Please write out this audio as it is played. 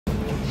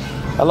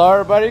Hello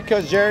everybody,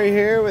 Coach Jerry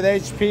here with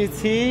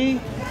HPT.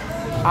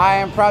 I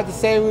am proud to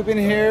say we've been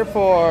here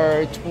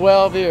for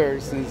 12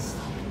 years. Since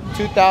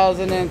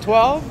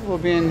 2012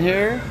 we've been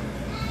here.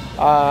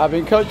 I've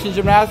been coaching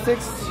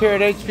gymnastics here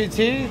at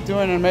HPT,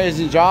 doing an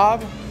amazing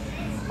job.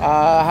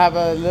 I have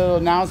a little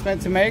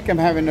announcement to make. I'm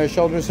having a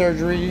shoulder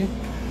surgery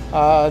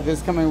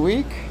this coming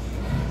week.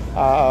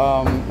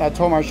 I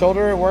tore my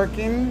shoulder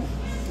working.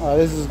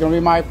 This is going to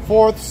be my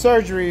 4th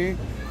surgery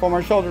for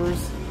my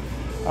shoulders.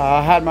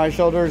 I had my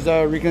shoulders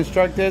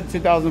reconstructed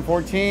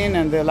 2014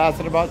 and they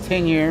lasted about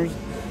 10 years.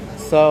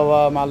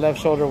 So my left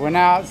shoulder went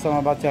out, so I'm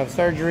about to have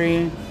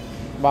surgery.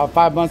 About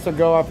 5 months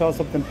ago I felt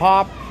something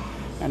pop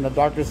and the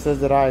doctor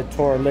says that I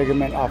tore a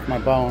ligament off my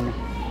bone.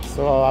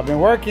 So I've been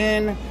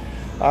working,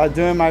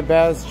 doing my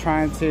best,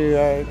 trying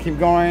to keep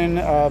going,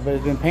 but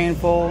it's been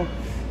painful.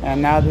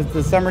 And now that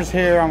the summer's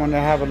here, I'm going to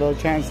have a little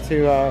chance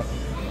to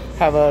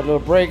have a little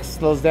break,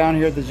 slows down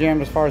here at the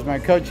gym as far as my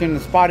coaching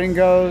and spotting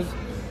goes.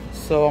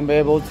 So I'm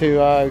able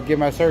to get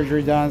my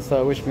surgery done,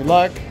 so wish me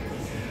luck.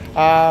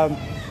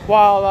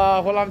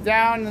 While I'm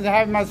down and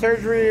having my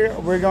surgery,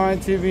 we're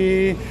going to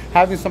be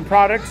having some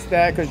products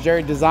that Coach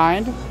Jerry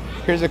designed.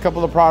 Here's a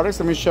couple of products.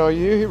 Let me show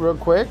you real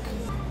quick.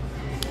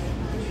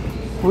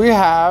 We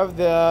have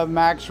the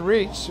Max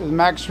Reach. The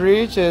Max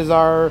Reach is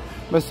our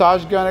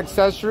massage gun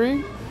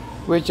accessory,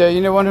 which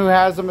anyone who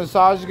has a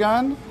massage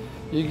gun,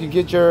 you can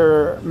get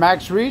your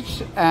Max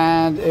Reach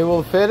and it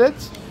will fit it.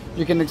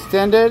 You can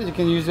extend it, you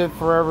can use it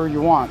forever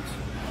you want.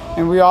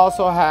 And we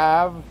also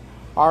have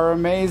our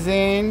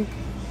amazing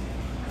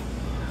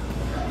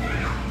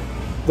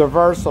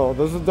Diversal.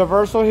 This is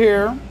Diversal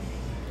here.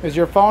 It's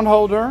your phone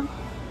holder.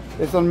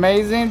 It's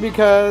amazing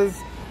because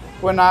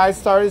when I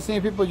started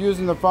seeing people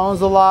using the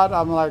phones a lot,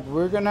 I'm like,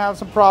 we're gonna have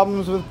some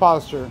problems with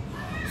posture.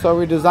 So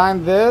we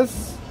designed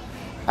this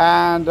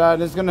and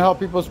it's gonna help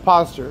people's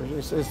posture.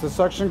 It's the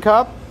suction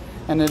cup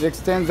and it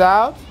extends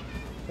out.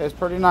 It's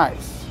pretty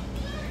nice.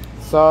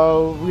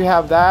 So we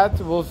have that.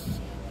 We'll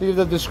leave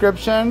the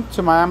description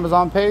to my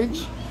Amazon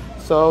page.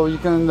 So you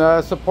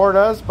can support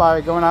us by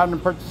going out and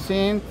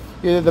purchasing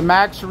either the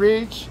Max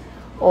Reach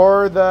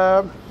or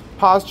the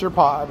Posture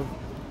Pod.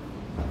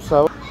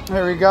 So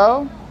here we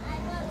go.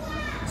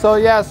 So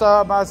yes,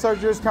 my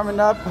surgery is coming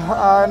up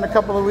in a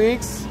couple of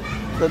weeks.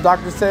 The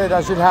doctor said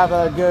I should have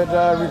a good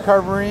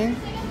recovery.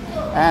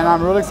 And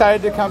I'm really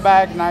excited to come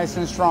back nice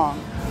and strong.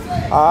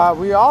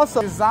 We also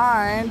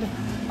designed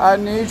a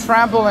new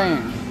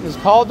trampoline. It's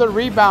called the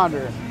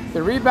Rebounder. The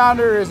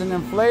Rebounder is an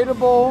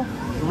inflatable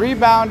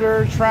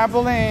rebounder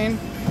trampoline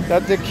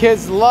that the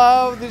kids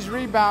love, these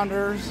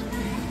rebounders.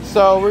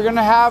 So we're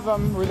gonna have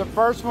them. We're the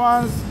first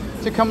ones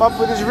to come up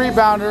with these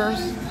rebounders.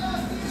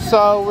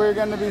 So we're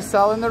gonna be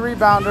selling the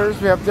rebounders.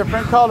 We have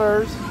different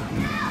colors.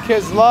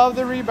 Kids love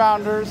the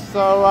rebounders.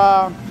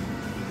 So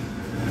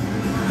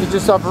get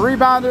yourself a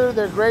rebounder.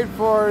 They're great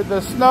for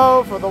the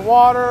snow, for the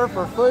water,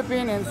 for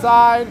flipping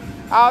inside,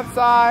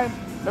 outside.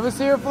 Let me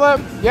see your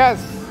flip.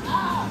 Yes.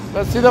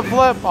 Let's see the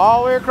flip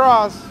all the way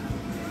across.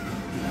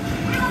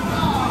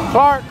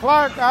 Clark,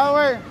 out of the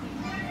way.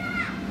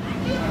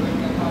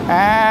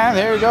 And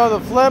there you go,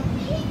 the flip.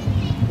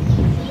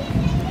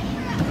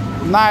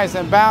 Nice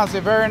and bouncy,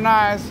 very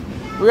nice.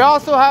 We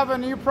also have a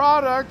new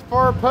product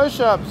for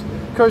push-ups.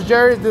 Coach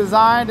Jerry's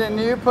designed a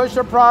new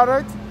push-up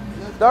product,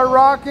 the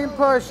rocking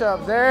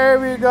push-ups. There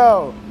we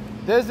go.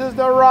 This is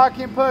the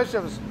rocking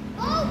push-ups.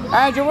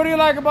 Andrew, what do you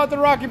like about the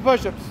rocking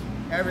push-ups?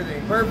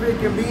 Everything. Perfect,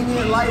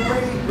 convenient,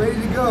 lightweight,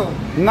 ready to go.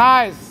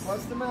 Nice.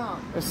 Bust them out.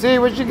 Let's see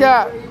what you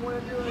got.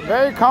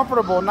 Very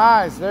comfortable.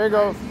 Nice. There you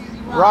go.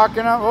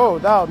 Rocking up. Oh,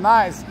 that was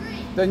nice.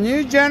 The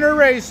new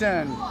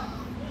generation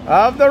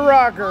of the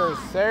rockers.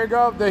 There you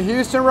go. The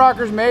Houston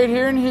rockers, made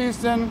here in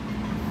Houston.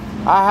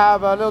 I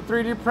have a little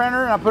 3D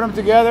printer and I put them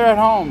together at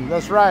home.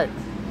 That's right.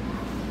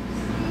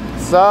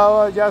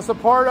 So just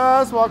support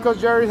us while Coach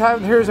Jerry's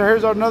having. Here's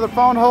another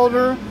phone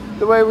holder.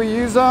 The way we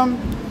use them.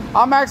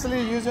 I'm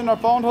actually using a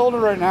phone holder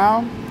right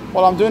now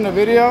while I'm doing the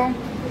video,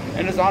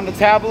 and it's on the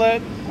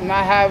tablet, and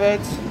I have it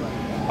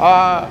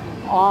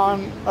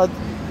on a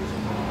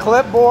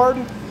clipboard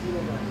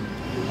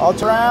all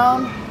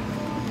around.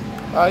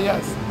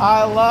 Yes,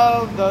 I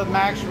love the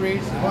Max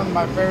Reach. It's one of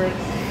my favorite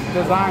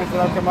designs that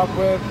I've come up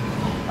with.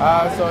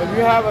 So if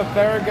you have a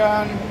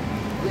Theragun,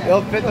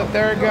 it'll fit the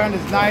Theragun.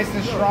 It's nice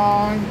and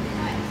strong.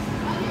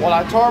 While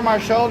I tore my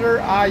shoulder,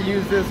 I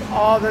use this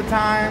all the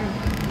time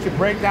to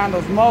break down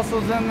those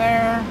muscles in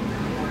there.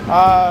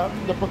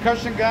 The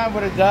percussion gun,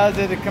 what it does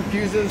is it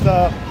confuses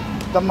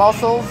the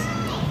muscles,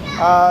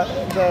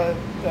 the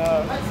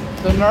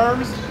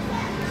nerves.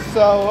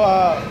 So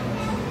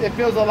it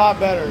feels a lot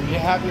better. You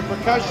have your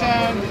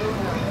percussion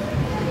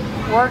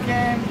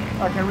working.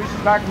 I can reach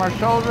the back of my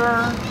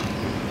shoulder.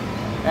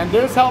 And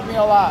this helped me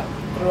a lot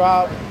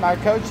throughout my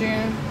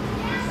coaching.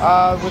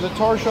 With a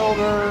tore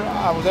shoulder,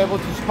 I was able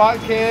to spot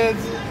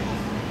kids.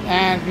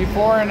 And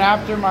before and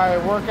after my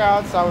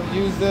workouts, I would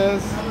use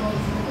this,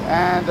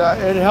 and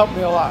it helped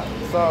me a lot.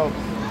 So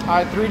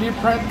I 3D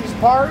print these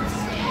parts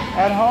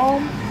at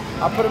home.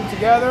 I put them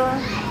together,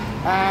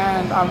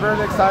 and I'm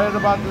really excited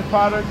about this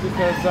product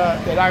because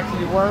it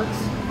actually works.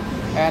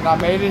 And I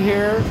made it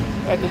here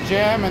at the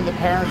gym, and the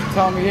parents are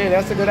telling me, hey,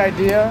 that's a good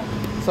idea,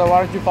 so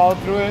why don't you follow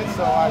through it?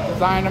 So I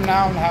designed them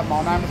now and have them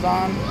on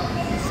Amazon.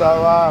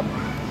 So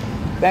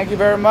thank you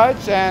very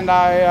much, and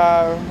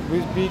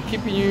we'll be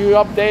keeping you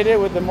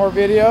updated with the more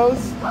videos,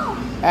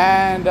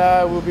 and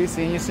we'll be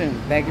seeing you soon.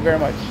 Thank you very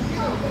much.